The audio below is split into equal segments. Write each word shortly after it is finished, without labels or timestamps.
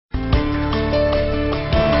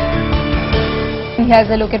Here's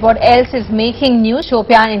a look at what else is making news.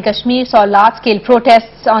 Shopian in Kashmir saw large-scale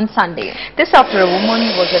protests on Sunday. This after a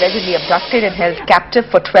woman was allegedly abducted and held captive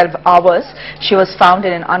for 12 hours. She was found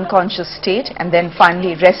in an unconscious state and then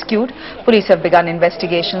finally rescued. Police have begun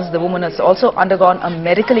investigations. The woman has also undergone a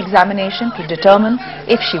medical examination to determine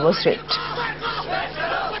if she was raped.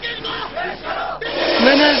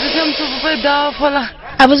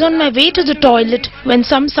 I was on my way to the toilet when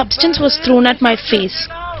some substance was thrown at my face.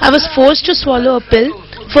 I was forced to swallow a pill,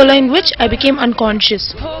 following which I became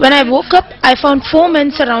unconscious. When I woke up, I found 4 men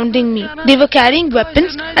surrounding me. They were carrying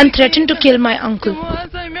weapons and threatened to kill my uncle.